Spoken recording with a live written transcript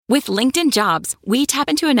With LinkedIn Jobs, we tap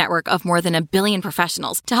into a network of more than 1 billion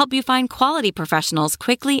professionals to help you find quality professionals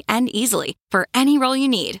quickly and easily for any role you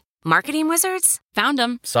need. Marketing wizards? Found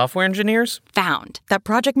them. Software engineers? Found. That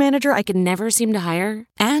project manager I could never seem to hire?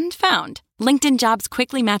 And found. LinkedIn Jobs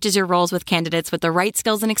quickly matches your roles with candidates with the right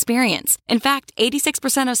skills and experience. In fact,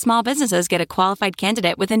 86% of small businesses get a qualified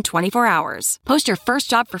candidate within 24 hours. Post your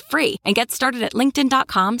first job for free and get started at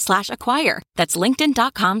linkedin.com/acquire. That's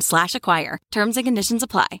linkedin.com/acquire. Terms and conditions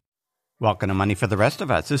apply. Welcome to Money for the Rest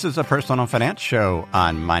of Us. This is a personal finance show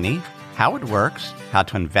on money, how it works, how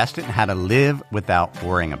to invest it, and how to live without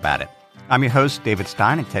worrying about it. I'm your host, David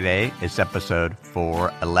Stein, and today is episode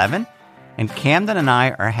 411. And Camden and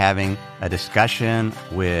I are having a discussion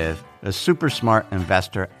with a super smart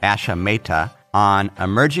investor, Asha Mehta, on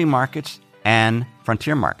emerging markets and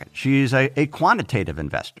frontier markets. She's a quantitative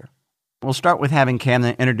investor. We'll start with having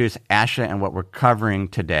Camden introduce Asha and what we're covering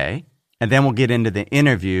today. And then we'll get into the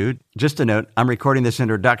interview. Just a note, I'm recording this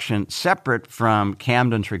introduction separate from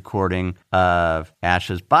Camden's recording of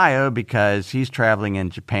Asha's bio because he's traveling in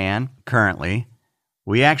Japan currently.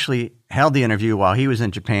 We actually held the interview while he was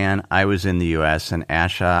in Japan. I was in the U.S. and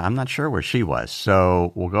Asha, I'm not sure where she was.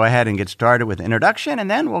 So we'll go ahead and get started with the introduction and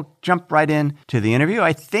then we'll jump right into the interview.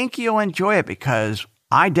 I think you'll enjoy it because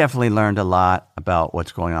I definitely learned a lot about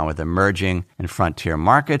what's going on with emerging and frontier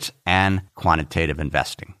markets and quantitative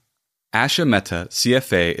investing. Asha Mehta,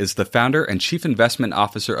 CFA, is the founder and chief investment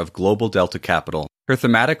officer of Global Delta Capital. Her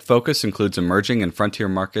thematic focus includes emerging and frontier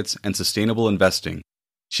markets and sustainable investing.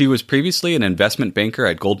 She was previously an investment banker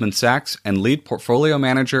at Goldman Sachs and lead portfolio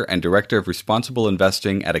manager and director of responsible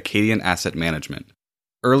investing at Acadian Asset Management.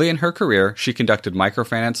 Early in her career, she conducted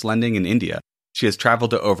microfinance lending in India. She has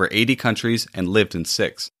traveled to over 80 countries and lived in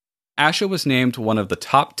 6. Asha was named one of the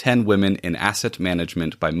top 10 women in asset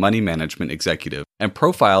management by Money Management Executive and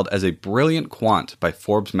profiled as a brilliant quant by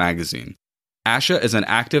Forbes magazine. Asha is an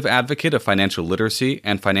active advocate of financial literacy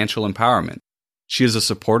and financial empowerment. She is a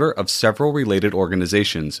supporter of several related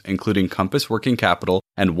organizations, including Compass Working Capital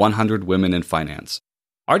and 100 Women in Finance.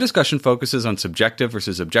 Our discussion focuses on subjective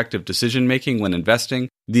versus objective decision-making when investing,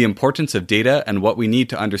 the importance of data, and what we need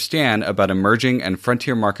to understand about emerging and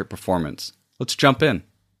frontier market performance. Let's jump in.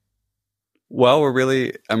 Well,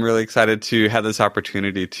 I'm really excited to have this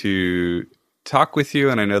opportunity to talk with you,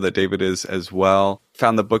 and I know that David is as well.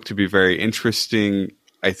 Found the book to be very interesting.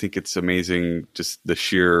 I think it's amazing, just the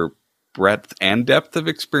sheer breadth and depth of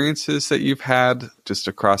experiences that you've had just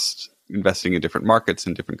across investing in different markets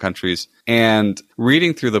in different countries. And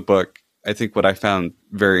reading through the book, I think what I found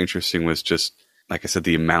very interesting was just, like I said,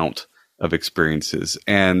 the amount of experiences.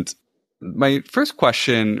 And my first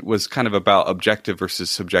question was kind of about objective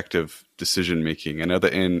versus subjective decision making. I know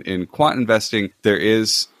that in quant investing,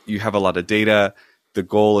 you have a lot of data. The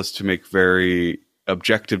goal is to make very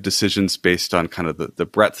objective decisions based on kind of the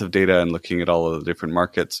breadth of data and looking at all of the different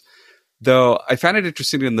markets. Though I found it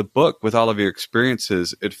interesting in the book with all of your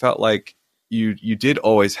experiences, it felt like you did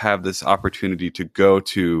always have this opportunity to go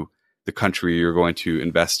to the country you're going to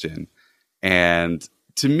invest in. And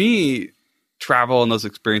to me, travel and those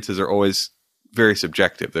experiences are always very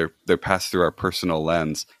subjective. They're passed through our personal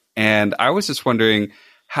lens. And I was just wondering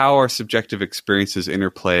how our subjective experiences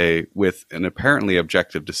interplay with an apparently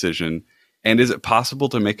objective decision. And is it possible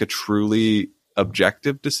to make a truly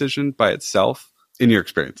objective decision by itself in your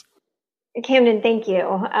experience? Camden, thank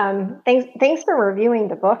you. Thanks for reviewing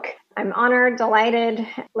the book. I'm honored, delighted,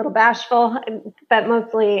 a little bashful, but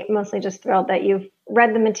mostly just thrilled that you've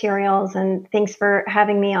read the materials, and thanks for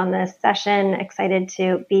having me on this session. Excited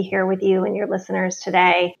to be here with you and your listeners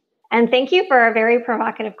today. And thank you for a very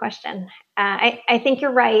provocative question. I think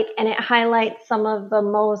you're right, and it highlights some of the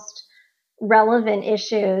most relevant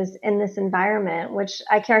issues in this environment, which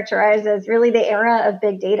I characterize as really the era of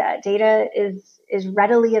big data. Data is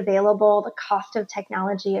readily available. The cost of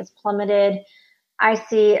technology has plummeted. I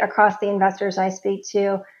see across the investors I speak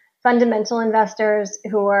to fundamental investors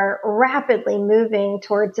who are rapidly moving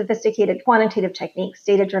towards sophisticated quantitative techniques,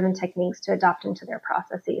 data-driven techniques to adopt into their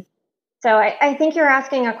processes. So I think you're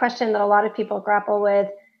asking a question that a lot of people grapple with.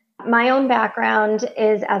 My own background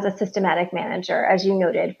is as a systematic manager, as you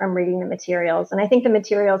noted from reading the materials. And I think the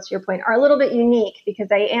materials, to your point, are a little bit unique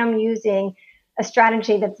because I am using a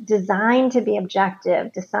strategy that's designed to be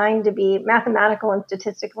objective, designed to be mathematical and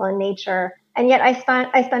statistical in nature. And yet I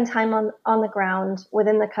spend time on the ground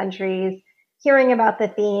within the countries, hearing about the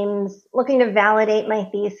themes, looking to validate my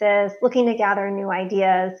thesis, looking to gather new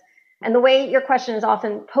ideas. And the way your question is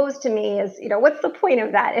often posed to me is, what's the point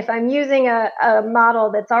of that? If I'm using a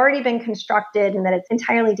model that's already been constructed and that it's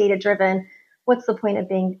entirely data-driven, what's the point of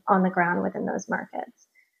being on the ground within those markets?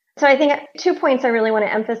 So I think 2 points I really want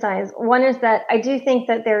to emphasize. One is that I do think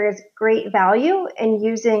that there is great value in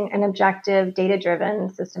using an objective,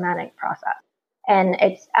 data-driven, systematic process. And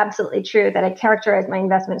it's absolutely true that I characterize my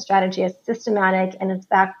investment strategy as systematic in its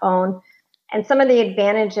backbone. And some of the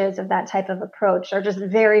advantages of that type of approach are just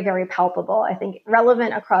very, very palpable. I think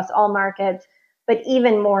relevant across all markets, but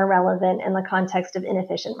even more relevant in the context of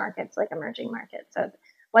inefficient markets like emerging markets. So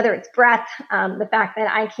whether it's breadth, the fact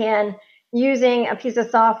that I can, using a piece of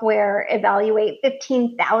software, evaluate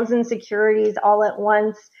 15,000 securities all at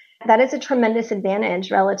once, that is a tremendous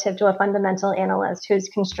advantage relative to a fundamental analyst who's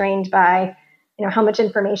constrained by, how much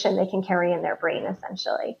information they can carry in their brain,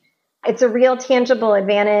 essentially. It's a real tangible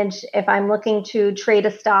advantage if I'm looking to trade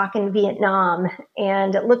a stock in Vietnam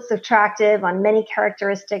and it looks attractive on many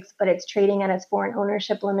characteristics, but it's trading at its foreign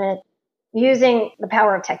ownership limit. Using the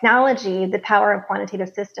power of technology, the power of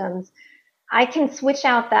quantitative systems, I can switch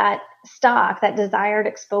out that stock, that desired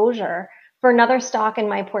exposure, for another stock in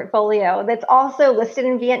my portfolio that's also listed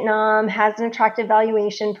in Vietnam, has an attractive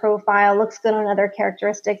valuation profile, looks good on other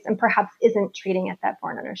characteristics, and perhaps isn't trading at that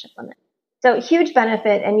foreign ownership limit. So huge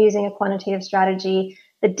benefit in using a quantitative strategy.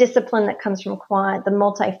 The discipline that comes from quant, the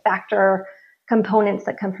multi-factor components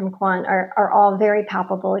that come from quant are all very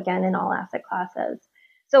palpable, again, in all asset classes.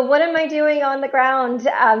 So what am I doing on the ground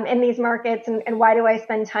in these markets, and why do I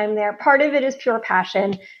spend time there? Part of it is pure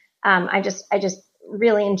passion. I just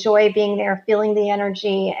really enjoy being there, feeling the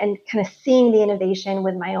energy and kind of seeing the innovation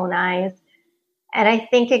with my own eyes. And I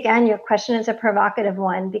think, again, your question is a provocative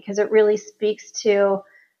one because it really speaks to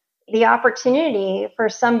the opportunity for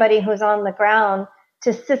somebody who's on the ground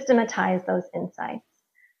to systematize those insights.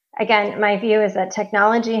 Again, my view is that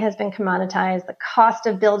technology has been commoditized. The cost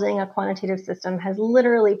of building a quantitative system has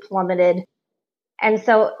literally plummeted. And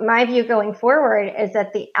so my view going forward is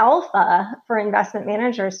that the alpha for investment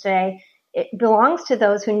managers today, it belongs to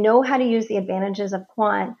those who know how to use the advantages of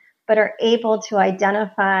quant, but are able to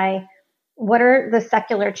identify what are the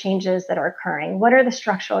secular changes that are occurring? What are the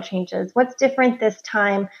structural changes? What's different this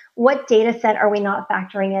time? What data set are we not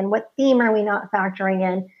factoring in? What theme are we not factoring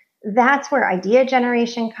in? That's where idea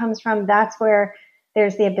generation comes from. That's where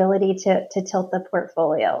there's the ability to tilt the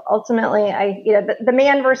portfolio. Ultimately, the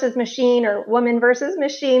man versus machine or woman versus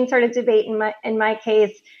machine sort of debate in my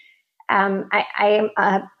case. I am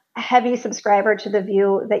a heavy subscriber to the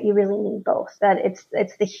view that you really need both. That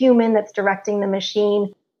it's the human that's directing the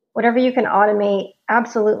machine. Whatever you can automate,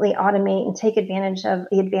 absolutely automate and take advantage of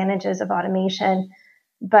the advantages of automation.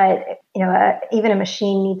 But even a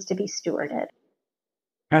machine needs to be stewarded.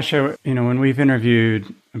 Asha, when we've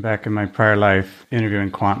interviewed back in my prior life,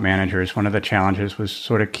 interviewing quant managers, one of the challenges was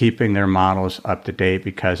sort of keeping their models up to date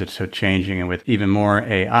because it's so changing. And with even more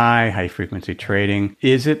AI, high frequency trading,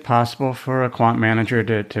 is it possible for a quant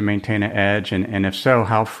manager to maintain an edge? And if so,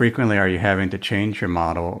 how frequently are you having to change your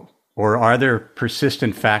model? Or are there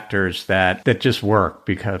persistent factors that just work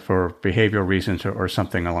because for behavioral reasons or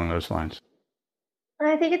something along those lines?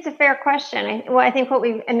 I think it's a fair question. I think what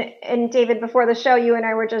and David, before the show, you and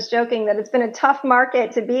I were just joking that it's been a tough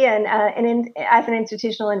market to be in as an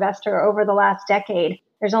institutional investor over the last decade.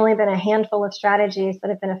 There's only been a handful of strategies that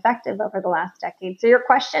have been effective over the last decade. So your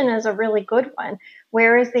question is a really good one.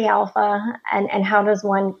 Where is the alpha and how does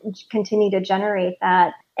one continue to generate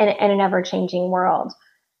that in an ever-changing world?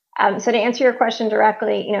 So to answer your question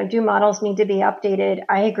directly, do models need to be updated?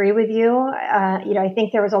 I agree with you. I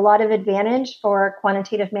think there was a lot of advantage for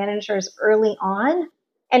quantitative managers early on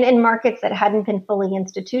and in markets that hadn't been fully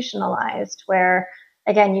institutionalized, where,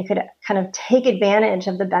 again, you could kind of take advantage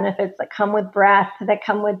of the benefits that come with breadth, that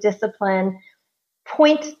come with discipline,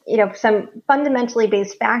 point, some fundamentally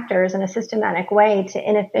based factors in a systematic way to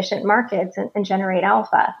inefficient markets and generate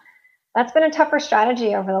alpha. That's been a tougher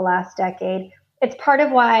strategy over the last decade. It's part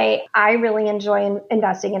of why I really enjoy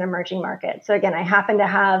investing in emerging markets. So again, I happen to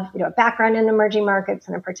have a background in emerging markets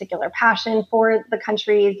and a particular passion for the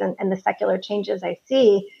countries and the secular changes I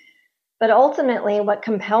see. But ultimately, what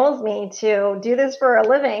compels me to do this for a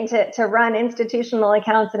living, to run institutional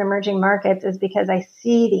accounts in emerging markets, is because I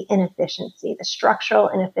see the inefficiency, the structural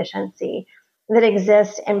inefficiency that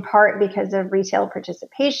exists in part because of retail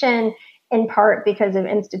participation, in part because of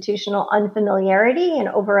institutional unfamiliarity and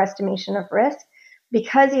overestimation of risk.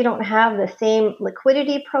 Because you don't have the same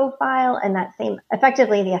liquidity profile and that same,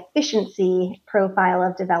 effectively, the efficiency profile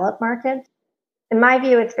of developed markets. In my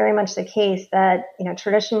view, it's very much the case that,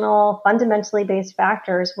 traditional, fundamentally based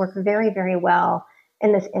factors work very, very well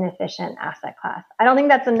in this inefficient asset class. I don't think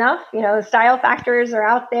that's enough. The style factors are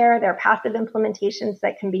out there. There are passive implementations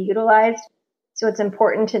that can be utilized. So it's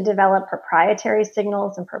important to develop proprietary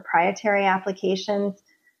signals and proprietary applications.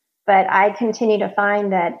 But I continue to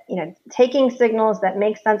find that, taking signals that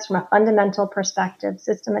make sense from a fundamental perspective,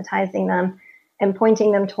 systematizing them and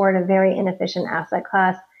pointing them toward a very inefficient asset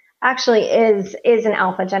class actually is an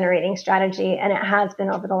alpha generating strategy. And it has been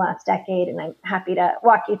over the last decade. And I'm happy to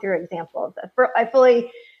walk you through examples. I fully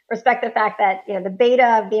respect the fact that, the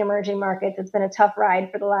beta of the emerging markets has been a tough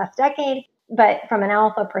ride for the last decade. But from an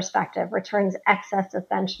alpha perspective, returns excess of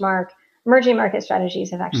benchmark. Emerging market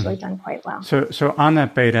strategies have actually done quite well. So on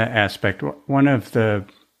that beta aspect, one of the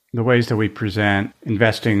ways that we present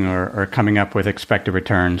investing or coming up with expected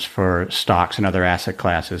returns for stocks and other asset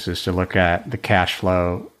classes is to look at the cash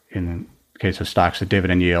flow, in the case of stocks, the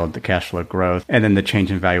dividend yield, the cash flow growth, and then the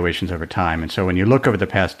change in valuations over time. And so when you look over the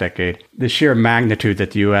past decade, the sheer magnitude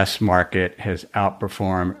that the U.S. market has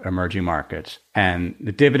outperformed emerging markets, and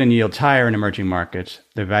the dividend yields higher in emerging markets,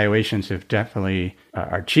 the valuations have definitely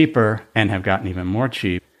are cheaper and have gotten even more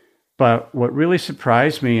cheap. But what really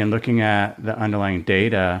surprised me in looking at the underlying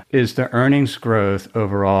data is the earnings growth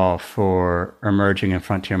overall for emerging and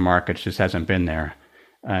frontier markets just hasn't been there.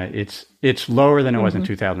 It's lower than it was in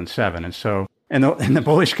 2007. And so, and the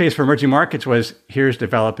bullish case for emerging markets was, here's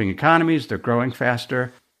developing economies, they're growing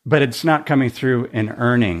faster, but it's not coming through in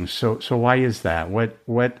earnings. So why is that?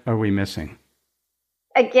 What are we missing?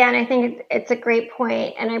 Again, I think it's a great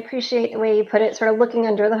point, and I appreciate the way you put it, sort of looking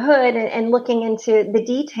under the hood and looking into the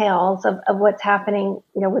details of what's happening,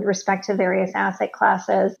 with respect to various asset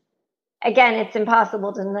classes. Again, it's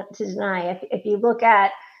impossible to deny. If you look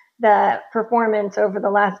at the performance over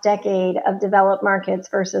the last decade of developed markets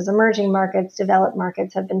versus emerging markets, developed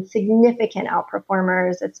markets have been significant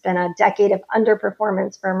outperformers. It's been a decade of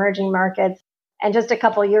underperformance for emerging markets. And just a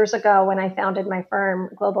couple of years ago, when I founded my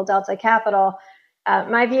firm, Global Delta Capital,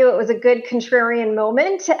 my view, it was a good contrarian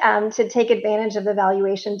moment to take advantage of the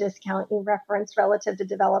valuation discount you referenced relative to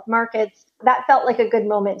developed markets. That felt like a good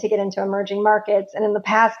moment to get into emerging markets. And in the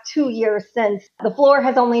past 2 years since, the floor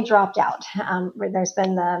has only dropped out. There's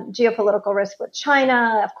been the geopolitical risk with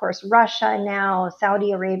China, of course, Russia now,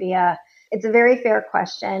 Saudi Arabia. It's a very fair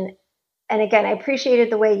question. And again, I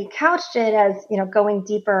appreciated the way you couched it as, going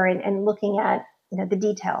deeper and looking at, the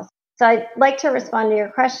details. So I'd like to respond to your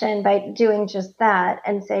question by doing just that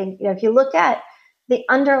and saying, if you look at the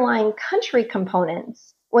underlying country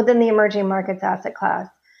components within the emerging markets asset class,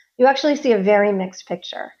 you actually see a very mixed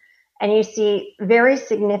picture. And you see very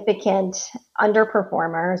significant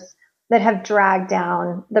underperformers that have dragged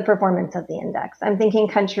down the performance of the index. I'm thinking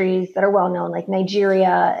countries that are well known, like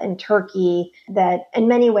Nigeria and Turkey, that in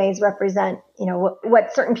many ways represent,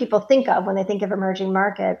 what certain people think of when they think of emerging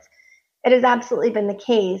markets. It has absolutely been the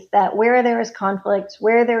case that where there is conflict,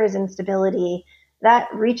 where there is instability, that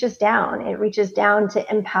reaches down. It reaches down to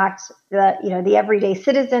impact the everyday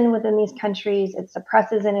citizen within these countries. It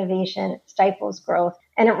suppresses innovation, it stifles growth,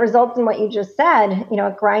 and it results in what you just said,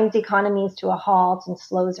 it grinds economies to a halt and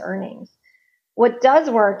slows earnings. What does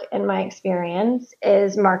work, in my experience,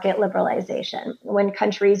 is market liberalization. When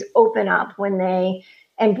countries open up, when they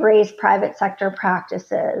embrace private sector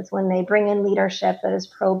practices, when they bring in leadership that is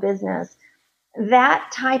pro-business,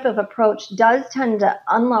 that type of approach does tend to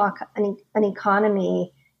unlock an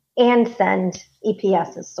economy and send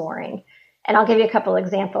EPSs soaring. And I'll give you a couple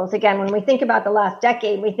examples. Again, when we think about the last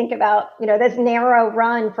decade, we think about, this narrow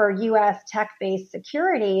run for U.S. tech-based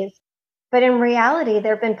securities. But in reality,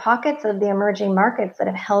 there have been pockets of the emerging markets that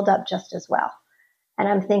have held up just as well. And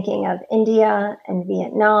I'm thinking of India and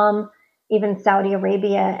Vietnam, even Saudi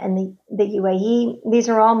Arabia and the UAE. These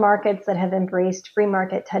are all markets that have embraced free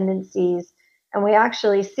market tendencies. And we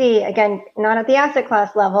actually see, again, not at the asset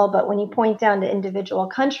class level, but when you point down to individual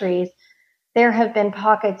countries, there have been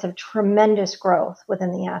pockets of tremendous growth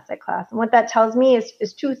within the asset class. And what that tells me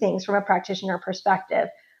is two things from a practitioner perspective.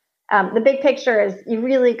 The big picture is you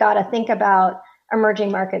really got to think about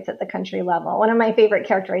emerging markets at the country level. One of my favorite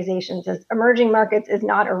characterizations is emerging markets is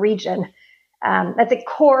not a region. That's a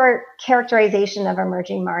core characterization of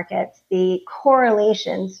emerging markets. The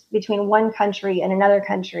correlations between one country and another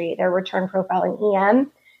country, their return profile in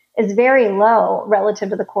EM, is very low relative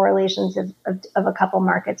to the correlations of a couple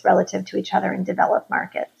markets relative to each other in developed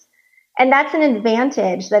markets. And that's an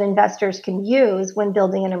advantage that investors can use when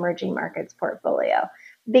building an emerging markets portfolio.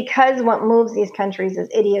 Because what moves these countries is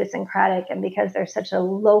idiosyncratic, and because there's such a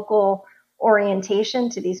local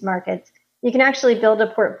orientation to these markets, you can actually build a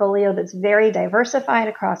portfolio that's very diversified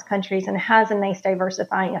across countries and has a nice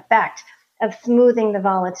diversifying effect of smoothing the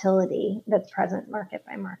volatility that's present market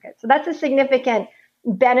by market. So that's a significant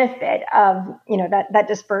benefit of that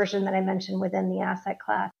dispersion that I mentioned within the asset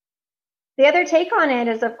class. The other take on it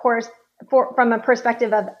is, of course, from a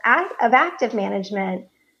perspective of active management,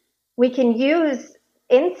 we can use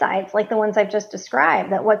insights like the ones I've just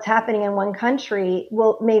described, that what's happening in one country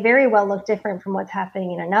may very well look different from what's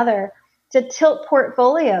happening in another, to tilt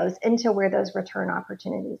portfolios into where those return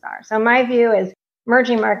opportunities are. So my view is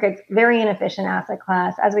emerging markets, very inefficient asset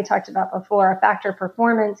class. As we talked about before, factor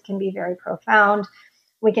performance can be very profound.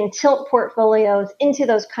 We can tilt portfolios into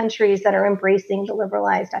those countries that are embracing the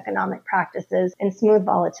liberalized economic practices and smooth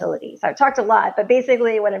volatility. So I've talked a lot, but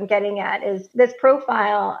basically what I'm getting at is this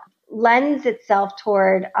profile lends itself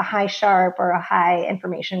toward a high Sharpe or a high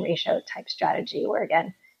information ratio type strategy where,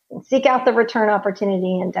 again, you can seek out the return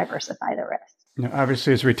opportunity and diversify the risk. You know,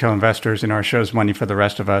 obviously, as retail investors, our show's Money for the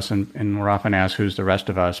Rest of Us, and we're often asked who's the rest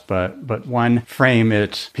of us. But one frame,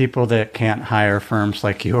 it's people that can't hire firms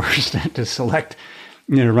like yours to select,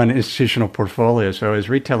 run institutional portfolios. So as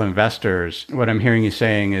retail investors, what I'm hearing you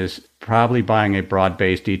saying is probably buying a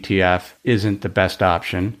broad-based ETF isn't the best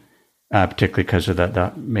option, particularly because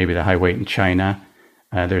of maybe the high weight in China.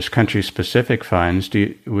 There's country-specific funds.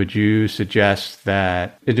 Would you suggest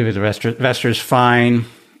that individual investors find,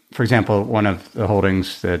 for example, one of the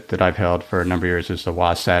holdings that I've held for a number of years is the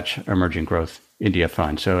Wasatch Emerging Growth India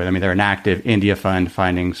Fund. So, they're an active India fund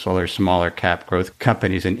finding smaller cap growth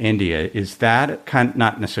companies in India. Is that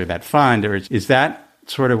not necessarily that fund, or is that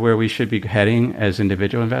sort of where we should be heading as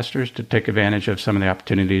individual investors to take advantage of some of the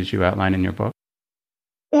opportunities you outline in your book?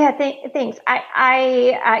 Yeah, thanks.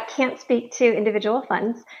 I can't speak to individual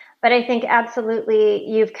funds, but I think absolutely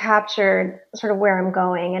you've captured sort of where I'm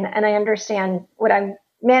going. And I understand what I'm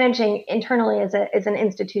managing internally is an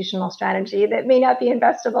institutional strategy that may not be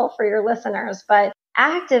investable for your listeners, but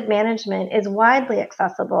active management is widely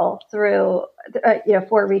accessible through,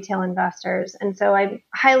 for retail investors. And so I'm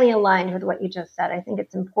highly aligned with what you just said. I think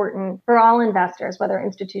it's important for all investors, whether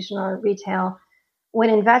institutional or retail,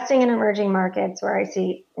 when investing in emerging markets where I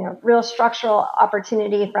see, real structural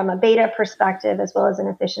opportunity from a beta perspective as well as an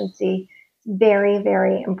efficiency, very,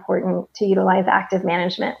 very important to utilize active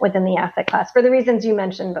management within the asset class for the reasons you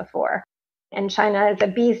mentioned before. And China is a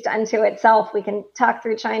beast unto itself. We can talk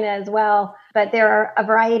through China as well, but there are a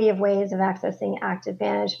variety of ways of accessing active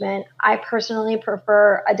management. I personally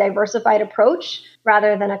prefer a diversified approach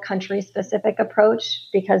rather than a country-specific approach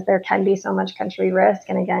because there can be so much country risk.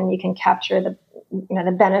 And again, you can capture the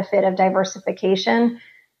benefit of diversification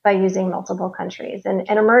by using multiple countries. And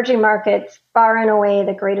in emerging markets, far and away,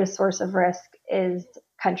 the greatest source of risk is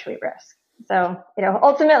country risk. So,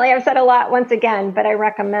 ultimately, I've said a lot once again, but I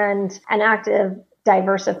recommend an active,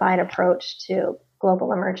 diversified approach to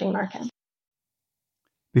global emerging markets.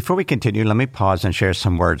 Before we continue, let me pause and share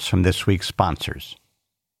some words from this week's sponsors.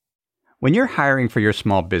 When you're hiring for your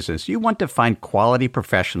small business, you want to find quality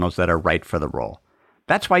professionals that are right for the role.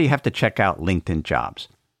 That's why you have to check out LinkedIn Jobs.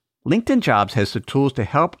 LinkedIn Jobs has the tools to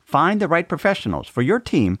help find the right professionals for your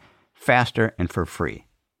team faster and for free.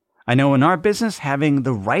 I know in our business, having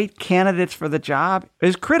the right candidates for the job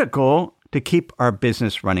is critical to keep our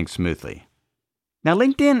business running smoothly. Now,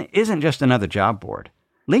 LinkedIn isn't just another job board.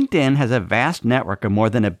 LinkedIn has a vast network of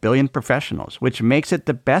more than 1 billion professionals, which makes it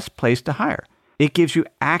the best place to hire. It gives you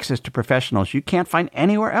access to professionals you can't find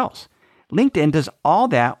anywhere else. LinkedIn does all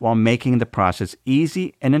that while making the process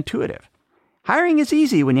easy and intuitive. Hiring is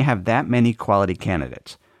easy when you have that many quality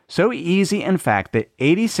candidates. So easy, in fact, that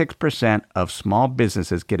 86% of small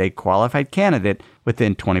businesses get a qualified candidate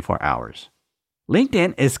within 24 hours.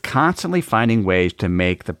 LinkedIn is constantly finding ways to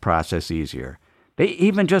make the process easier. They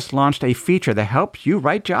even just launched a feature that helps you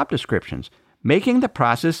write job descriptions, making the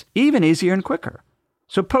process even easier and quicker.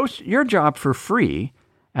 So post your job for free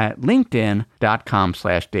at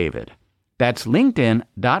linkedin.com/David. That's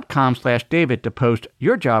linkedin.com/David to post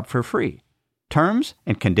your job for free. Terms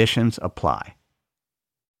and conditions apply.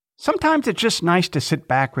 Sometimes it's just nice to sit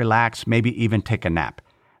back, relax, maybe even take a nap.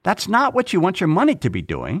 That's not what you want your money to be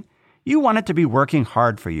doing. You want it to be working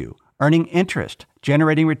hard for you, earning interest,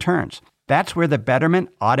 generating returns. That's where the Betterment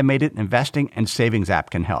Automated Investing and Savings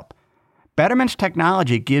app can help. Betterment's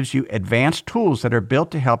technology gives you advanced tools that are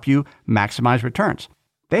built to help you maximize returns.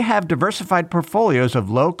 They have diversified portfolios of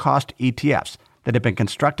low-cost ETFs that have been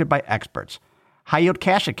constructed by experts, high-yield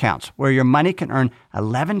cash accounts where your money can earn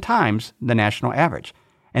 11 times the national average,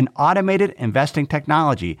 and automated investing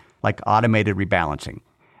technology like automated rebalancing.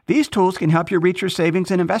 These tools can help you reach your savings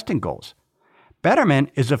and investing goals. Betterment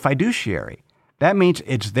is a fiduciary. That means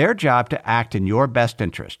it's their job to act in your best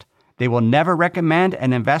interest. They will never recommend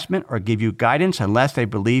an investment or give you guidance unless they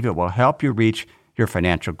believe it will help you reach your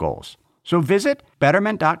financial goals. So visit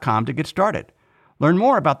Betterment.com to get started. Learn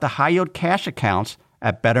more about the high-yield cash accounts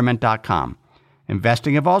at Betterment.com.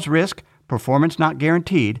 Investing involves risk, performance not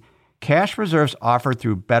guaranteed. Cash reserves offered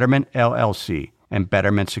through Betterment LLC and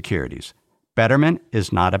Betterment Securities. Betterment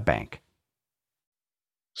is not a bank.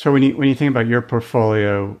 So when you think about your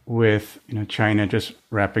portfolio with China just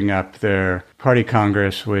wrapping up their Party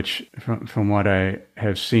Congress, which from what I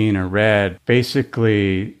have seen or read,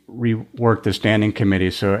 basically reworked the standing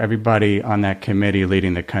committee. So everybody on that committee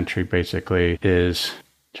leading the country basically is,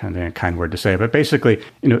 trying to think of a kind word to say, but basically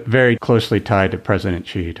very closely tied to President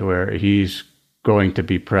Xi, to where he's going to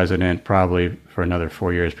be president probably for another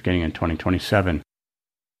 4 years, beginning in 2027.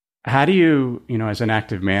 How do you, as an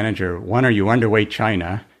active manager, one, are you underweight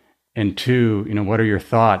China? And two, what are your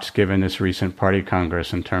thoughts given this recent Party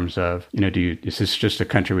Congress in terms of, is this just a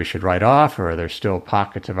country we should write off, or are there still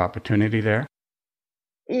pockets of opportunity there?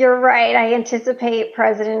 You're right. I anticipate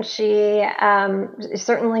President Xi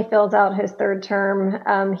certainly fills out his third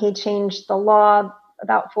term. He changed the law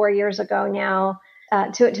about 4 years ago now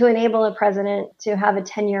to enable a president to have a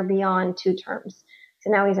tenure beyond 2 terms. So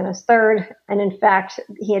now he's in his third. And in fact,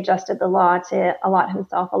 he adjusted the law to allot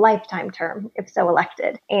himself a lifetime term, if so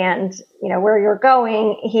elected. And, where you're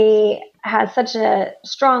going, he has such a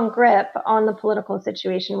strong grip on the political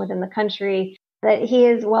situation within the country that he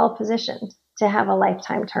is well positioned to have a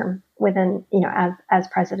lifetime term within, as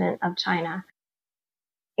president of China.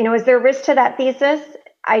 Is there risk to that thesis?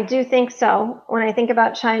 I do think so. When I think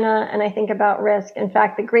about China and I think about risk, in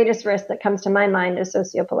fact, the greatest risk that comes to my mind is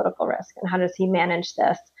sociopolitical risk. And how does he manage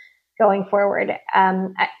this going forward?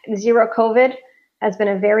 Zero COVID has been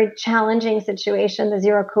a very challenging situation, the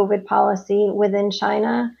zero COVID policy within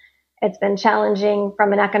China. It's been challenging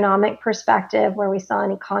from an economic perspective, where we saw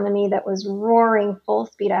an economy that was roaring full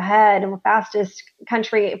speed ahead, and the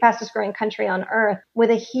fastest growing country on earth, with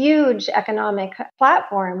a huge economic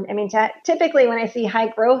platform. I mean, typically when I see high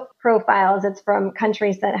growth profiles, it's from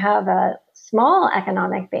countries that have a small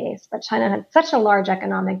economic base, but China had such a large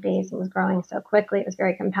economic base and was growing so quickly. It was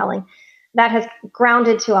very compelling. That has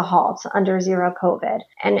grounded to a halt under zero COVID.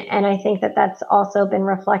 And I think that that's also been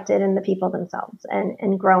reflected in the people themselves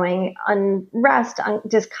and growing unrest,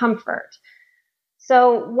 discomfort.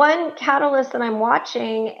 So one catalyst that I'm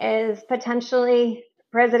watching is potentially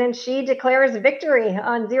President Xi declares victory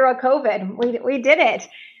on zero COVID. We did it.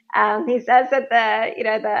 He says that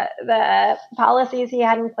the policies he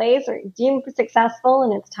had in place are deemed successful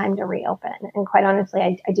and it's time to reopen. And quite honestly,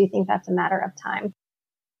 I do think that's a matter of time.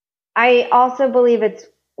 I also believe it's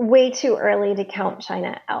way too early to count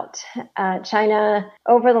China out. China,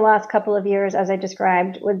 over the last couple of years, as I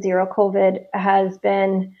described with zero COVID, has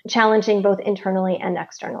been challenging both internally and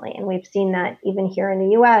externally. And we've seen that even here in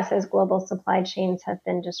the US as global supply chains have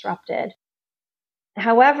been disrupted.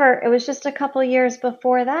 However, it was just a couple of years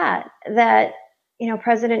before that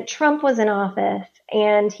President Trump was in office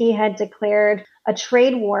and he had declared a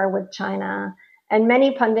trade war with China. And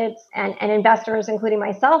many pundits and investors, including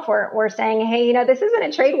myself, were saying, hey, this isn't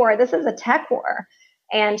a trade war. This is a tech war.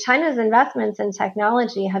 And China's investments in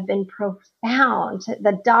technology have been profound.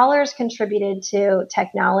 The dollars contributed to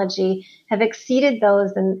technology have exceeded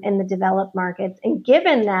those in the developed markets. And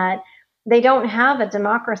given that they don't have a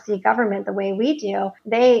democracy government the way we do,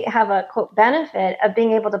 they have a, quote, benefit of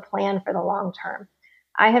being able to plan for the long term.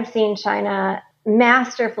 I have seen China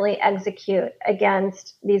masterfully execute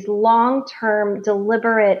against these long-term,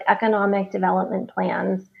 deliberate economic development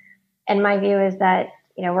plans. And my view is that,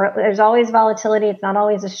 there's always volatility. It's not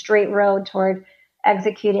always a straight road toward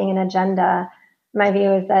executing an agenda. My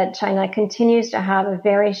view is that China continues to have a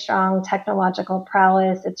very strong technological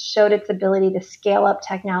prowess. It's showed its ability to scale up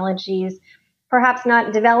technologies, perhaps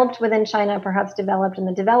not developed within China, perhaps developed in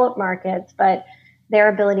the developed markets, but their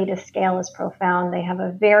ability to scale is profound. They have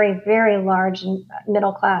a very, very large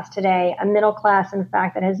middle class today, a middle class, in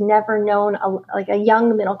fact, that has never known, a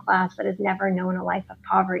young middle class that has never known a life of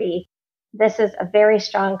poverty. This is a very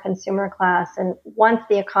strong consumer class. And once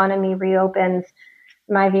the economy reopens,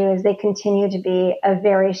 my view is they continue to be a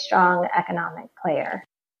very strong economic player.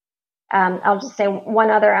 I'll just say one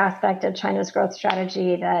other aspect of China's growth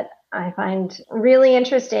strategy that I find really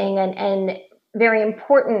interesting and very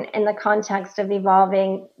important in the context of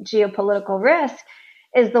evolving geopolitical risk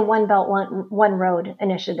is the One Belt, One Road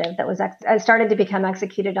initiative that was started to become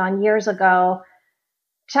executed on years ago.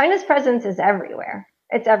 China's presence is everywhere.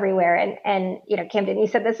 It's everywhere. And Camden, you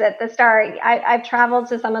said this at the start. I've traveled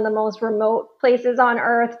to some of the most remote places on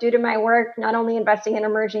earth due to my work, not only investing in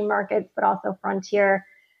emerging markets, but also frontier.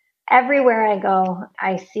 Everywhere I go,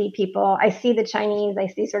 I see people. I see the Chinese. I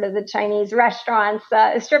see sort of the Chinese restaurants,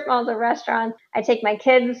 strip malls of restaurants. I take my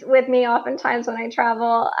kids with me oftentimes when I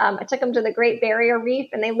travel. I took them to the Great Barrier Reef,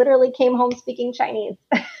 and they literally came home speaking Chinese.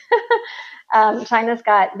 China's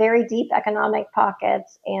got very deep economic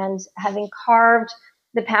pockets, and having carved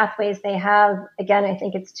the pathways they have. Again, I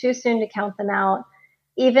think it's too soon to count them out.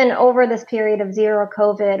 Even over this period of zero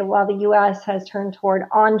COVID, while the U.S. has turned toward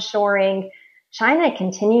onshoring, China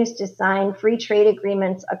continues to sign free trade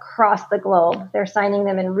agreements across the globe. They're signing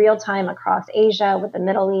them in real time across Asia, with the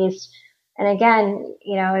Middle East. And again,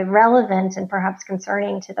 irrelevant and perhaps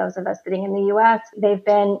concerning to those of us sitting in the U.S., they've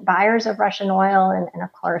been buyers of Russian oil. And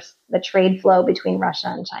of course, the trade flow between Russia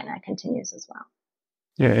and China continues as well.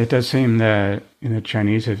 Yeah, it does seem that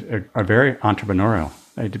Chinese are very entrepreneurial.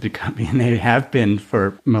 They have been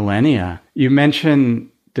for millennia. You mentioned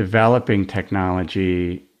developing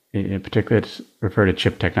technology, in particular, it's referred to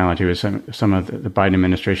chip technology with some of the Biden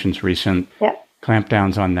administration's recent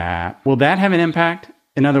clampdowns on that. Will that have an impact?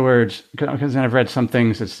 In other words, because I've read some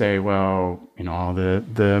things that say, well, all the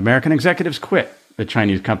American executives quit the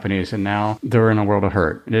Chinese companies and now they're in a world of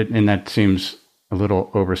hurt. And that seems a little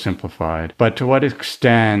oversimplified. But to what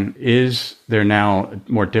extent is there now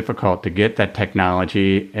more difficult to get that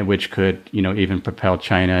technology, which could, even propel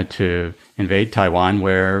China to invade Taiwan,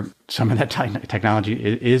 where some of that technology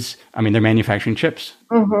is, they're manufacturing chips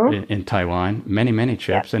in Taiwan, many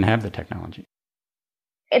chips, and have the technology.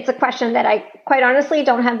 It's a question that I quite honestly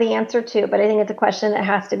don't have the answer to, but I think it's a question that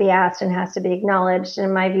has to be asked and has to be acknowledged. And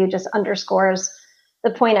in my view, just underscores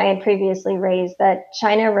the point I had previously raised, that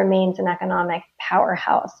China remains an economic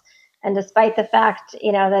powerhouse. And despite the fact,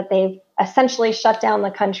 that they've essentially shut down the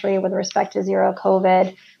country with respect to zero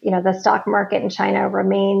COVID, the stock market in China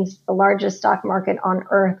remains the largest stock market on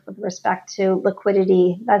earth with respect to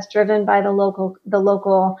liquidity. That's driven by the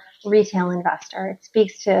local retail investor. It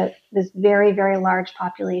speaks to this very, very large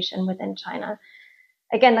population within China.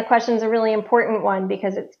 Again, the question is a really important one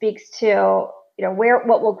because it speaks to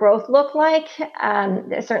what will growth look like?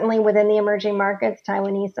 Certainly within the emerging markets,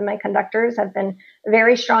 Taiwanese semiconductors have been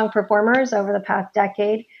very strong performers over the past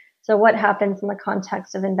decade. So what happens in the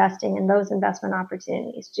context of investing in those investment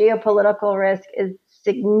opportunities? Geopolitical risk is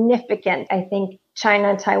significant. I think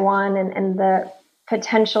China, Taiwan, and the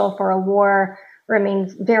potential for a war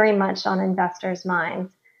remains very much on investors'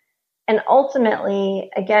 minds. And ultimately,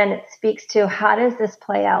 again, it speaks to how does this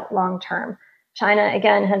play out long term? China,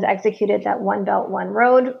 again, has executed that One Belt, One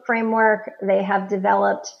Road framework. They have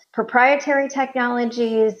developed proprietary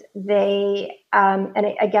technologies. They,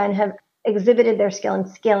 again, have exhibited their skill in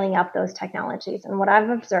scaling up those technologies. And what I've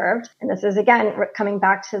observed, and this is, again, coming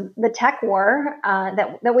back to the tech war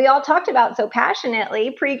that we all talked about so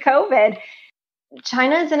passionately pre-COVID,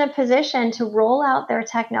 China is in a position to roll out their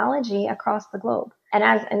technology across the globe.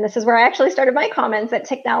 And this is where I actually started my comments, that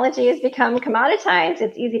technology has become commoditized.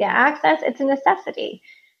 It's easy to access. It's a necessity.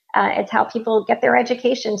 It's how people get their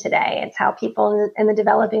education today. It's how people in the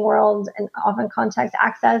developing world and often context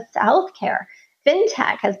access to healthcare.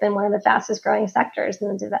 FinTech has been one of the fastest growing sectors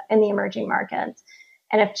in the emerging markets.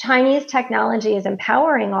 And if Chinese technology is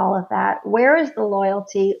empowering all of that, where is the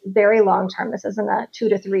loyalty very long term? This isn't a 2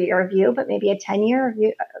 to 3 year view, but maybe a 10-year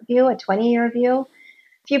view, a 20-year view.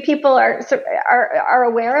 Few people are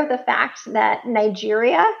aware of the fact that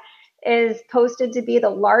Nigeria is posted to be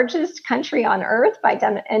the largest country on earth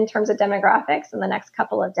in terms of demographics in the next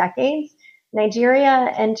couple of decades.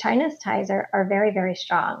 Nigeria and China's ties are very, very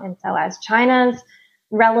strong. And so as China's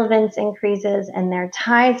relevance increases and their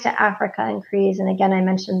ties to Africa increase, and again, I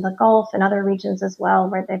mentioned the Gulf and other regions as well,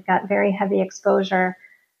 where they've got very heavy exposure.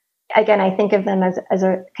 Again, I think of them as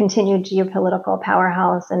a continued geopolitical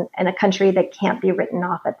powerhouse and a country that can't be written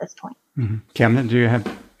off at this point. Mm-hmm. Camden, do you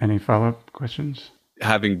have any follow-up questions?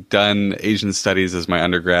 Having done Asian studies as my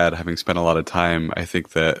undergrad, having spent a lot of time, I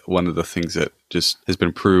think that one of the things that just has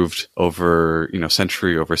been proved over,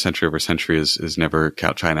 century over century is never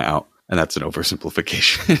count China out. And that's an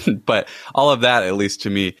oversimplification. But all of that, at least to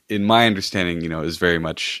me, in my understanding, is very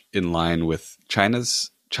much in line with China's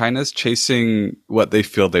chasing what they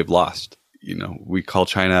feel they've lost. We call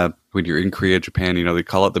China, when you're in Korea, Japan, they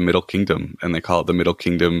call it the Middle Kingdom, and they call it the Middle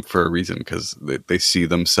Kingdom for a reason, because they see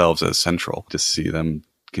themselves as central, to see them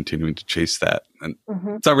continuing to chase that. And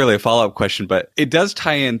It's not really a follow-up question, but it does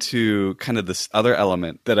tie into kind of this other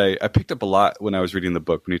element that I picked up a lot when I was reading the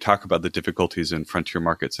book. When you talk about the difficulties in frontier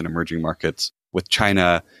markets and emerging markets with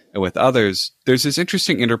China and with others, there's this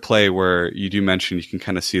interesting interplay where you do mention, you can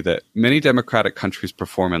kind of see that many democratic countries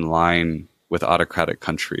perform in line with autocratic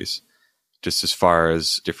countries, just as far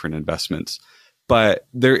as different investments. But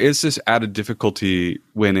there is this added difficulty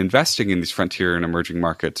when investing in these frontier and emerging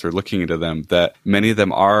markets or looking into them, that many of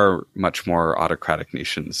them are much more autocratic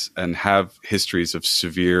nations and have histories of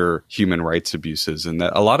severe human rights abuses. And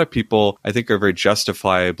that a lot of people, I think, are very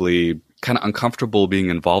justifiably kind of uncomfortable being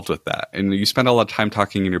involved with that. And you spend a lot of time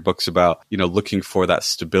talking in your books about, looking for that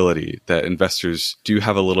stability, that investors do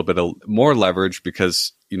have a little bit of more leverage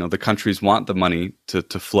because, the countries want the money to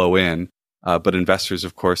flow in. But investors,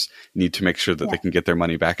 of course, need to make sure that they can get their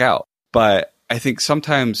money back out. But I think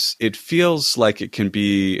sometimes it feels like it can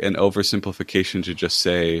be an oversimplification to just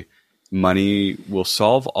say money will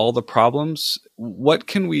solve all the problems. What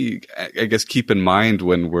can we, I guess, keep in mind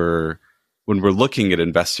when we're looking at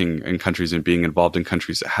investing in countries and being involved in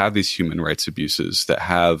countries that have these human rights abuses, that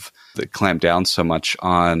clamp down so much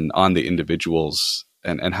on the individuals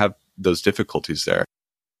and have those difficulties there?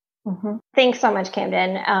 Mm-hmm. Thanks so much,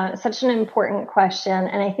 Camden. Such an important question.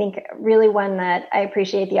 And I think really one that I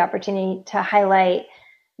appreciate the opportunity to highlight,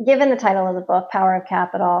 given the title of the book, Power of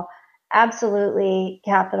Capital. Absolutely,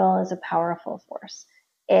 capital is a powerful force.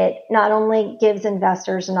 It not only gives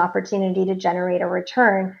investors an opportunity to generate a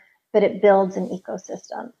return, but it builds an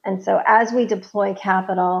ecosystem. And so as we deploy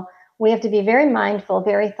capital, we have to be very mindful,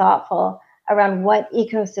 very thoughtful around what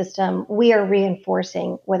ecosystem we are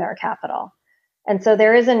reinforcing with our capital. And so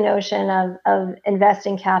there is a notion of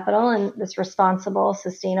investing capital in this responsible,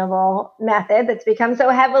 sustainable method that's become so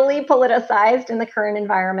heavily politicized in the current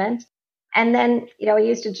environment. And then, we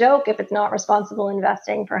used to joke, if it's not responsible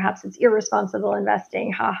investing, perhaps it's irresponsible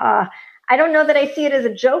investing. Ha ha. I don't know that I see it as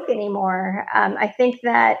a joke anymore. I think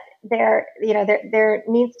that there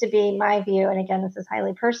needs to be, my view, and again, this is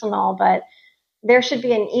highly personal, but there should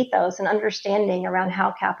be an ethos and understanding around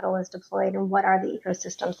how capital is deployed and what are the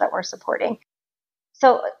ecosystems that we're supporting.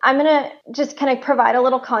 So I'm going to just kind of provide a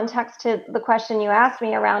little context to the question you asked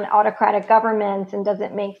me around autocratic governments, and does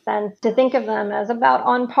it make sense to think of them as about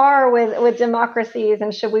on par with democracies,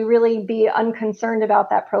 and should we really be unconcerned about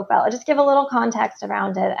that profile? I'll just give a little context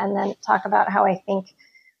around it and then talk about how I think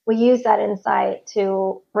we use that insight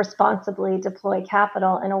to responsibly deploy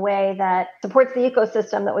capital in a way that supports the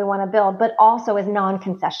ecosystem that we want to build, but also is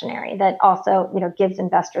non-concessionary, that also, gives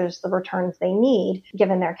investors the returns they need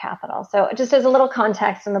given their capital. So just as a little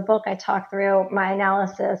context, in the book, I talk through my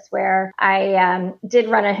analysis where I did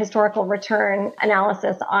run a historical return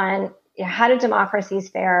analysis on how do democracies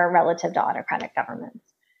fare relative to autocratic governments.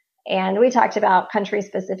 And we talked about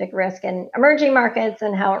country-specific risk in emerging markets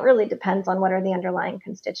and how it really depends on what are the underlying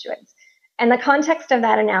constituents. And the context of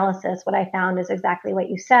that analysis, what I found is exactly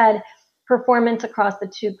what you said. Performance across the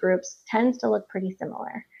two groups tends to look pretty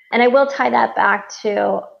similar. And I will tie that back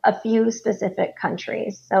to a few specific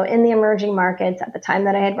countries. So in the emerging markets, at the time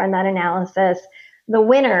that I had run that analysis, the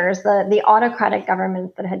winners, the autocratic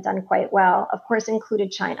governments that had done quite well, of course,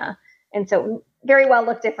 included China. And so very well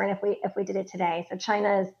look different if we did it today. So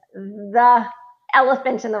China is the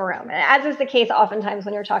elephant in the room. And as is the case oftentimes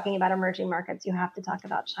when you're talking about emerging markets, you have to talk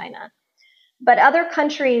about China. But other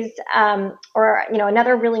countries,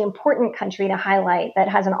 another really important country to highlight that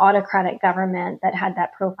has an autocratic government that had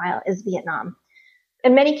that profile is Vietnam.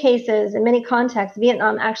 In many cases, in many contexts,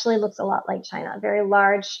 Vietnam actually looks a lot like China, a very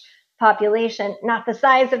large population, not the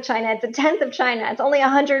size of China. It's a tenth of China. It's only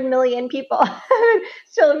 100 million people.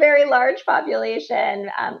 Still a very large population,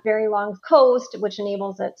 very long coast, which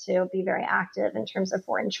enables it to be very active in terms of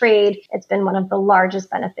foreign trade. It's been one of the largest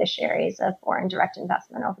beneficiaries of foreign direct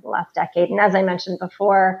investment over the last decade. And as I mentioned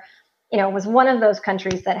before, was one of those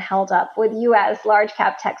countries that held up with U.S. large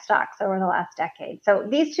cap tech stocks over the last decade. So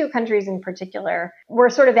these two countries in particular were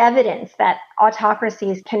sort of evidence that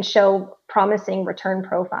autocracies can show promising return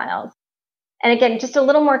profiles. And again, just a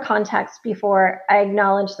little more context before I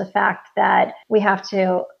acknowledge the fact that we have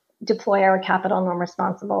to deploy our capital in a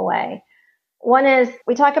responsible way. One is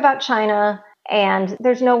we talk about China, and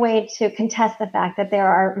there's no way to contest the fact that there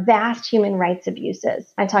are vast human rights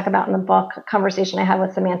abuses. I talk about in the book a conversation I had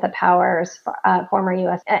with Samantha Powers, former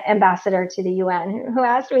U.S. ambassador to the UN, who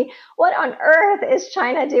asked me, what on earth is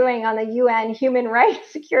China doing on the UN Human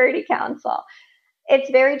Rights Security Council? It's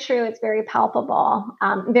very true. It's very palpable,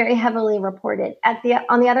 very heavily reported.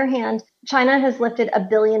 On the other hand, China has lifted 1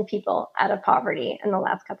 billion people out of poverty in the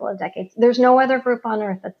last couple of decades. There's no other group on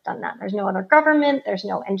earth that's done that. There's no other government. There's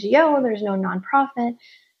no NGO. There's no nonprofit.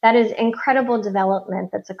 That is incredible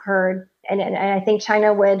development that's occurred. And I think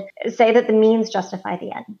China would say that the means justify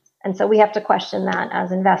the ends. And so we have to question that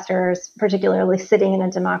as investors, particularly sitting in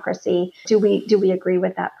a democracy. Do we agree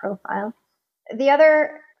with that profile? The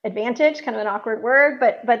other advantage, kind of an awkward word,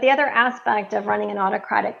 but the other aspect of running an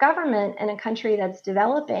autocratic government in a country that's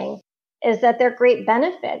developing is that there are great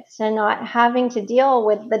benefits to not having to deal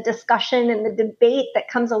with the discussion and the debate that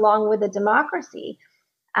comes along with a democracy.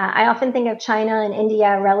 I often think of China and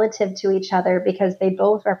India relative to each other because they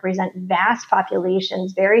both represent vast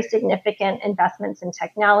populations, very significant investments in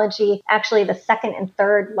technology, actually the second and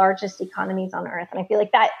third largest economies on earth. And I feel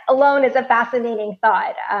like that alone is a fascinating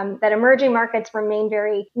thought, that emerging markets remain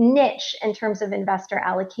very niche in terms of investor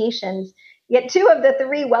allocations. Yet 2 of the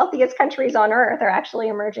 3 wealthiest countries on earth are actually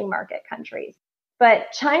emerging market countries.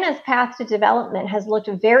 But China's path to development has looked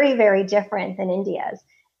very, very different than India's.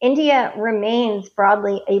 India remains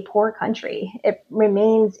broadly a poor country. It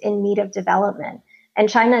remains in need of development. And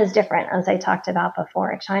China is different, as I talked about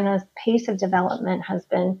before. China's pace of development has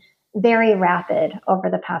been very rapid over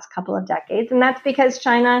the past couple of decades. And that's because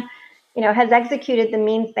China, has executed the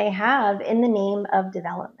means they have in the name of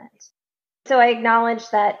development. So I acknowledge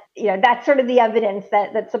that, that's sort of the evidence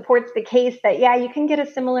that supports the case that, you can get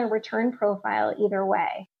a similar return profile either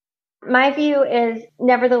way. My view is,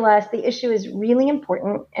 nevertheless, the issue is really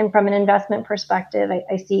important. And from an investment perspective,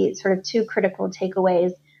 I see sort of 2 critical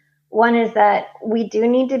takeaways. One is that we do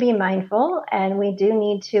need to be mindful and we do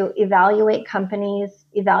need to evaluate companies,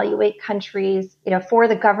 evaluate countries, for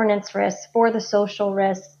the governance risks, for the social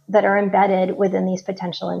risks that are embedded within these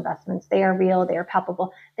potential investments. They are real, they are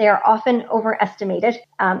palpable, they are often overestimated.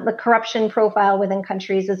 The corruption profile within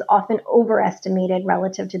countries is often overestimated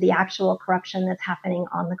relative to the actual corruption that's happening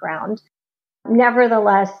on the ground.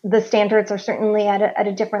 Nevertheless, the standards are certainly at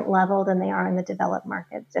a different level than they are in the developed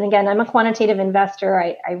markets. And again, I'm a quantitative investor.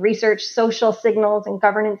 I research social signals and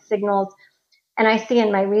governance signals. And I see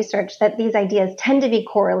in my research that these ideas tend to be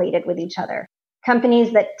correlated with each other.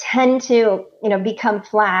 Companies that tend to, become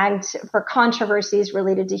flagged for controversies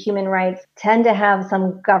related to human rights tend to have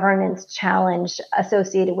some governance challenge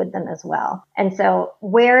associated with them as well. And so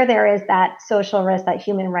where there is that social risk, that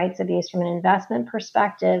human rights abuse from an investment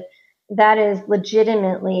perspective, that is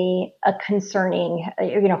legitimately a concerning,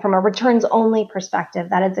 from a returns only perspective,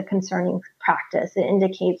 that is a concerning practice. It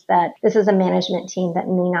indicates that this is a management team that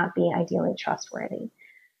may not be ideally trustworthy.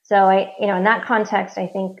 So in that context, I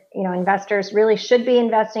think, investors really should be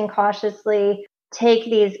investing cautiously, take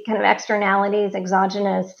these kind of externalities,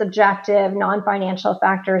 exogenous, subjective, non-financial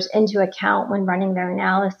factors into account when running their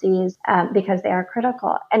analyses, because they are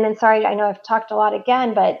critical. And then, sorry, I know I've talked a lot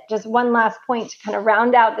again, but just one last point to kind of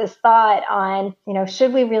round out this thought on,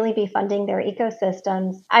 should we really be funding their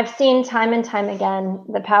ecosystems? I've seen time and time again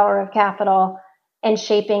the power of capital and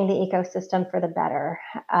shaping the ecosystem for the better.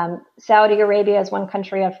 Saudi Arabia is one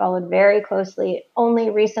country I've followed very closely,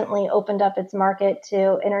 only recently opened up its market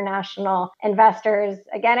to international investors.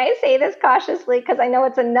 Again, I say this cautiously because I know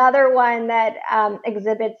it's another one that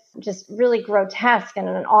exhibits just really grotesque and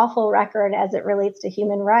an awful record as it relates to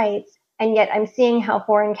human rights. And yet I'm seeing how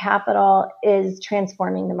foreign capital is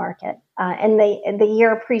transforming the market. And the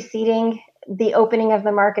year preceding the opening of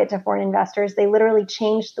the market to foreign investors, they literally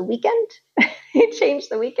changed the weekend. It changed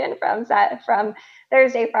the weekend from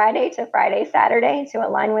Thursday, Friday to Friday, Saturday to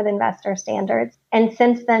align with investor standards. And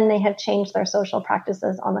since then, they have changed their social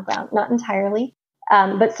practices on the ground. Not entirely,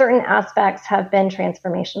 but certain aspects have been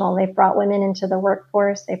transformational. They've brought women into the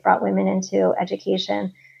workforce. They've brought women into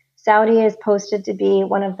education. Saudi is posted to be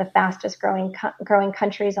one of the fastest growing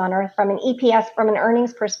countries on earth from an EPS, from an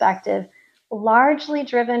earnings perspective, largely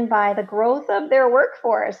driven by the growth of their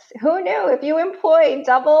workforce. Who knew if you employ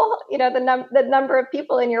double, the number of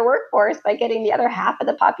people in your workforce by getting the other half of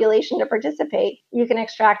the population to participate, you can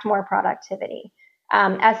extract more productivity.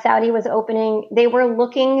 As Saudi was opening, they were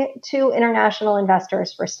looking to international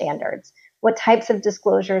investors for standards. What types of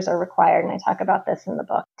disclosures are required? And I talk about this in the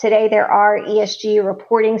book. Today, there are ESG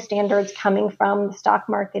reporting standards coming from the stock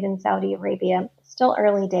market in Saudi Arabia. Still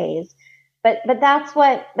early days. But that's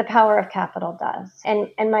what the power of capital does.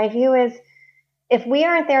 And my view is, if we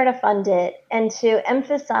aren't there to fund it and to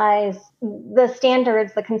emphasize the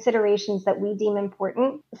standards, the considerations that we deem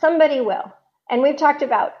important, somebody will. And we've talked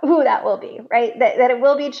about who that will be, right? That it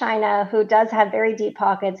will be China, who does have very deep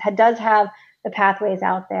pockets, does have the pathways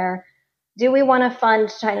out there. Do we want to fund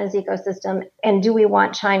China's ecosystem? And do we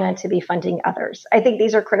want China to be funding others? I think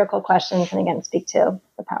these are critical questions, and again, speak to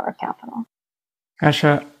the power of capital.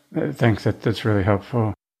 Asha, thanks. That's really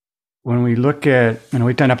helpful. When we look at,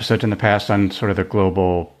 we've done episodes in the past on sort of the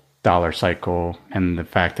global dollar cycle and the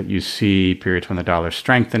fact that you see periods when the dollar's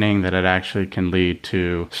strengthening, that it actually can lead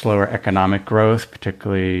to slower economic growth,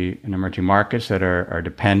 particularly in emerging markets that are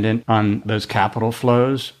dependent on those capital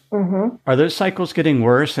flows. Mm-hmm. Are those cycles getting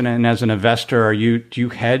worse? And as an investor, do you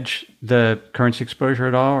hedge the currency exposure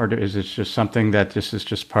at all? Or is it just something that this is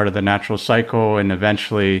just part of the natural cycle, and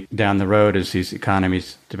eventually down the road, as these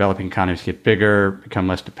economies, developing economies, get bigger, become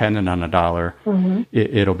less dependent on the dollar,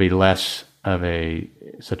 it'll be less of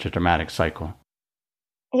such a dramatic cycle?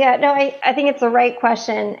 Yeah, no, I think it's the right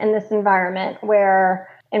question in this environment where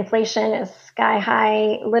inflation is sky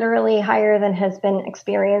high, literally higher than has been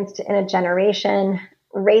experienced in a generation.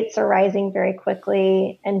 Rates are rising very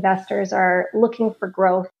quickly. Investors are looking for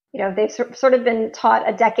growth. They've sort of been taught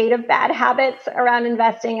a decade of bad habits around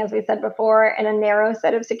investing, as we said before, in a narrow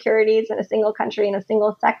set of securities in a single country, in a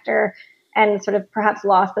single sector, and sort of perhaps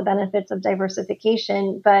lost the benefits of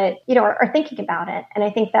diversification, but, are thinking about it. And I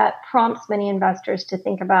think that prompts many investors to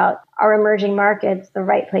think about, are emerging markets the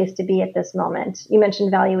right place to be at this moment? You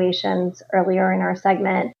mentioned valuations earlier in our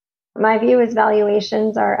segment. My view is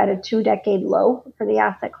valuations are at a 2-decade low for the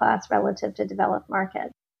asset class relative to developed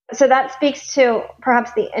markets. So that speaks to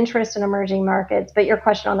perhaps the interest in emerging markets, but your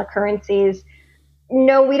question on the currencies,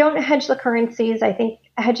 no, we don't hedge the currencies. I think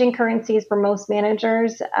hedging currencies for most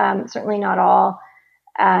managers, certainly not all,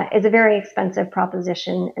 is a very expensive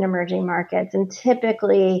proposition in emerging markets. And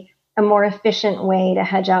typically, a more efficient way to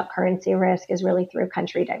hedge out currency risk is really through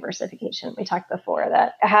country diversification. We talked before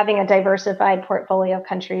that having a diversified portfolio of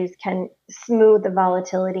countries can smooth the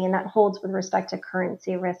volatility, and that holds with respect to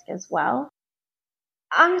currency risk as well.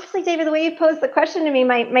 Honestly, David, the way you posed the question to me,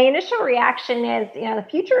 my initial reaction is, the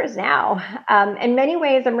future is now. In many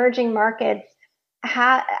ways, emerging markets,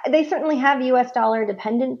 they certainly have U.S. dollar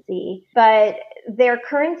dependency, but their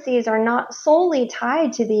currencies are not solely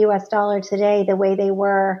tied to the U.S. dollar today the way they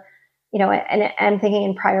were, and I'm thinking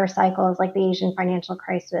in prior cycles like the Asian financial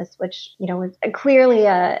crisis, which, was clearly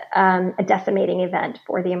a decimating event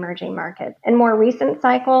for the emerging markets. In more recent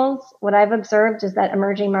cycles, what I've observed is that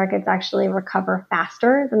emerging markets actually recover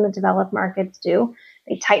faster than the developed markets do.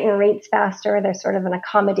 They tighten rates faster. There's sort of an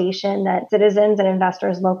accommodation that citizens and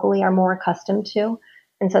investors locally are more accustomed to.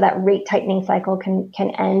 And so that rate tightening cycle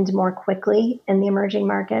can end more quickly in the emerging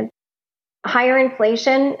markets. Higher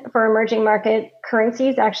inflation for emerging market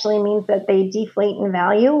currencies actually means that they deflate in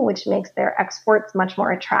value, which makes their exports much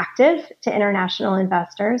more attractive to international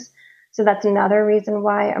investors. So that's another reason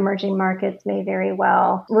why emerging markets may very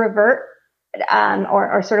well revert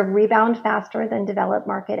or sort of rebound faster than developed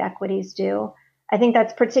market equities do. I think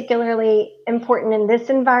that's particularly important in this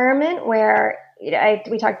environment where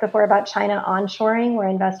we talked before about China onshoring, where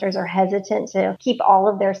investors are hesitant to keep all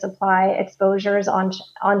of their supply exposures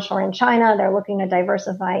onshore in China. They're looking to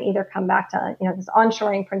diversify, either come back to this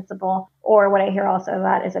onshoring principle, or what I hear also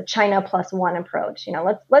about is a China plus one approach.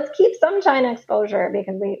 Let's keep some China exposure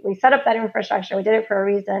because we set up that infrastructure. We did it for a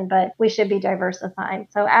reason, but we should be diversified.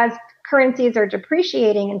 So as currencies are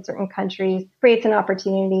depreciating in certain countries, creates an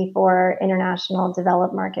opportunity for international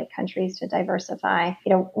developed market countries to diversify,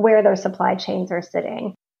 where their supply chains are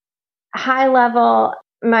sitting. High level,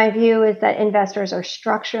 my view is that investors are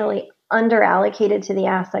structurally underallocated to the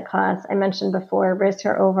asset class. I mentioned before, risks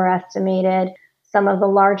are overestimated. Some of the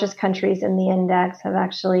largest countries in the index have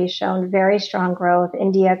actually shown very strong growth.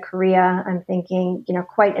 India, Korea, I'm thinking,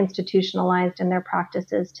 quite institutionalized in their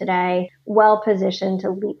practices today, well positioned to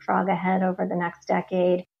leapfrog ahead over the next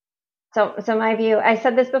decade. So my view, I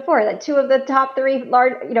said this before, that 2 of the top 3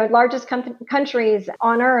 largest countries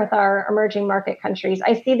on earth are emerging market countries.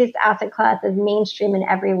 I see this asset class as mainstream in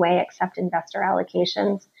every way except investor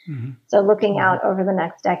allocations. Mm-hmm. So looking out over the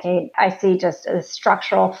next decade, I see just a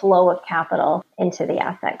structural flow of capital into the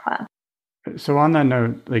asset class. So on that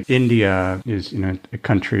note, like India is, a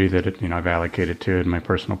country that, I've allocated to in my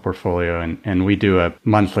personal portfolio. And we do a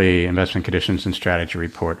monthly investment conditions and strategy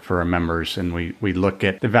report for our members. And we look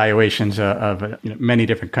at the valuations of many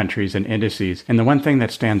different countries and indices. And the one thing that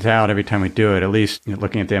stands out every time we do it, at least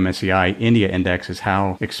looking at the MSCI India index, is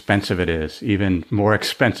how expensive it is, even more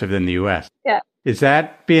expensive than the U.S. Yeah. Is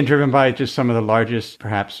that being driven by just some of the largest,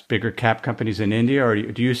 perhaps bigger cap companies in India, or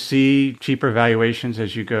do you see cheaper valuations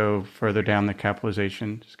as you go further down the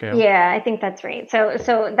capitalization scale? Yeah, I think that's right.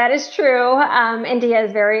 So that is true. India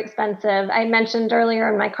is very expensive. I mentioned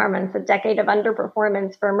earlier in my comments a decade of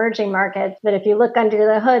underperformance for emerging markets, but if you look under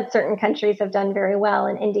the hood, certain countries have done very well,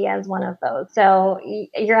 and India is one of those. So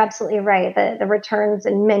you're absolutely right. The returns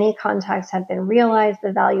in many contexts have been realized.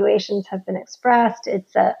 The valuations have been expressed.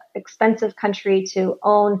 It's an expensive country country to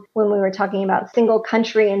own. When we were talking about single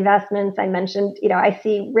country investments, I mentioned, I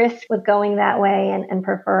see risk with going that way and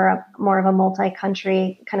prefer more of a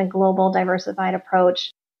multi-country kind of global diversified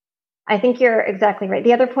approach. I think you're exactly right.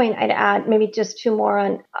 The other point I'd add, maybe just two more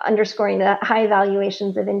on underscoring the high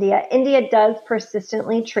valuations of India. India does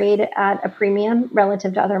persistently trade at a premium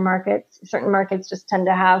relative to other markets. Certain markets just tend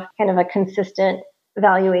to have kind of a consistent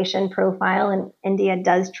valuation profile, and India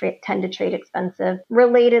does tend to trade expensive.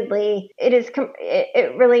 Relatedly,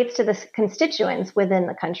 it relates to the constituents within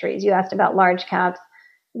the countries. You asked about large caps.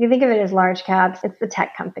 If you think of it as large caps, it's the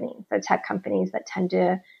tech companies. The tech companies that tend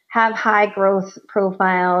to have high growth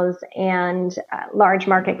profiles and large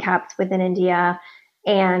market caps within India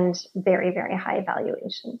and very, very high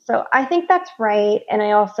valuations. So I think that's right. And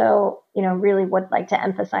I also, really would like to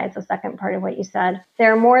emphasize the second part of what you said.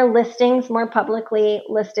 There are more listings, more publicly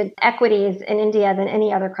listed equities in India than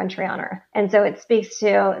any other country on earth. And so it speaks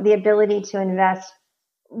to the ability to invest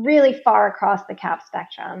really far across the cap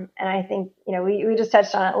spectrum. And I think, we just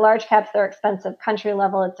touched on it. Large caps, they're expensive. Country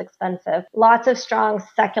level, it's expensive. Lots of strong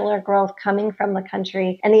secular growth coming from the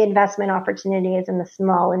country, and the investment opportunities in the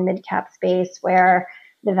small and mid cap space where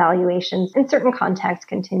the valuations in certain contexts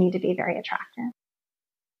continue to be very attractive.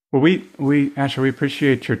 Well, Asha, we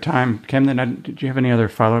appreciate your time. Camden, did you have any other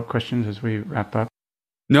follow-up questions as we wrap up?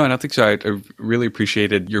 No, I don't think so. I really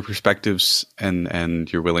appreciated your perspectives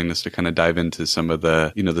and your willingness to kind of dive into some of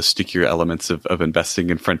the, the stickier elements of investing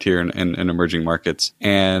in frontier and emerging markets.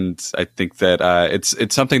 And I think that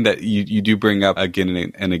it's something that you do bring up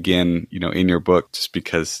again and again, in your book, just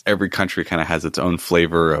because every country kind of has its own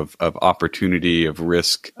flavor of opportunity, of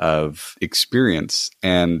risk, of experience.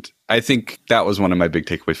 And I think that was one of my big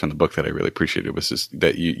takeaways from the book that I really appreciated, was just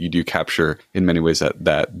that you do capture in many ways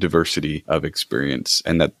that diversity of experience,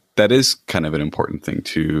 and that is kind of an important thing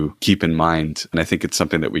to keep in mind. And I think it's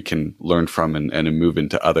something that we can learn from and move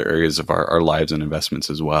into other areas of our lives and investments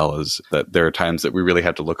as well, as that there are times that we really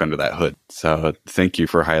have to look under that hood. So thank you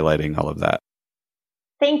for highlighting all of that.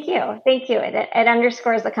 Thank you. It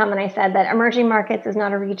underscores the comment I said that emerging markets is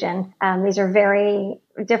not a region. These are very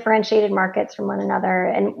differentiated markets from one another.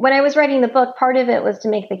 And when I was writing the book, part of it was to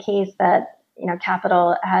make the case that,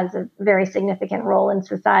 capital has a very significant role in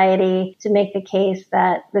society, to make the case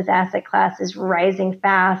that this asset class is rising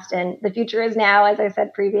fast and the future is now, as I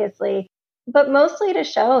said previously. But mostly to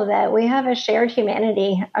show that we have a shared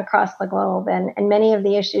humanity across the globe, and many of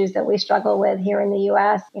the issues that we struggle with here in the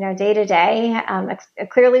U.S., day to day.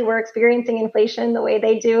 Clearly, we're experiencing inflation the way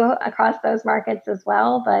they do across those markets as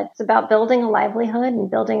well. But it's about building a livelihood and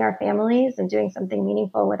building our families and doing something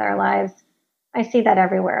meaningful with our lives. I see that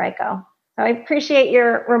everywhere I go. So I appreciate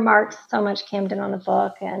your remarks so much, Camden, on the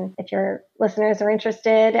book. And if your listeners are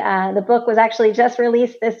interested, the book was actually just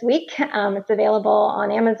released this week. It's available on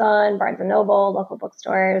Amazon, Barnes & Noble, local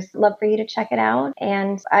bookstores. Love for you to check it out.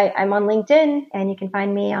 And I'm on LinkedIn, and you can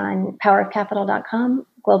find me on powerofcapital.com,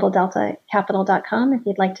 globaldeltacapital.com, if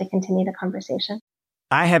you'd like to continue the conversation.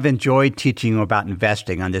 I have enjoyed teaching you about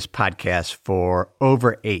investing on this podcast for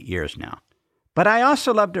over 8 years now. But I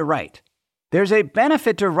also love to write. There's a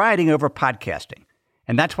benefit to writing over podcasting,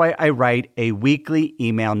 and that's why I write a weekly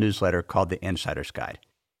email newsletter called The Insider's Guide.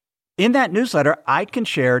 In that newsletter, I can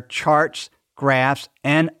share charts, graphs,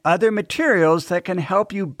 and other materials that can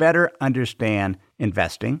help you better understand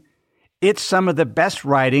investing. It's some of the best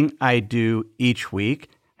writing I do each week.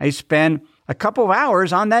 I spend a couple of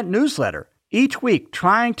hours on that newsletter each week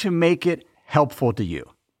trying to make it helpful to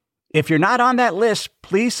you. If you're not on that list,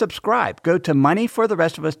 please subscribe. Go to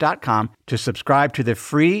moneyfortherestofus.com to subscribe to the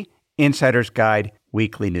free Insider's Guide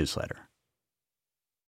weekly newsletter.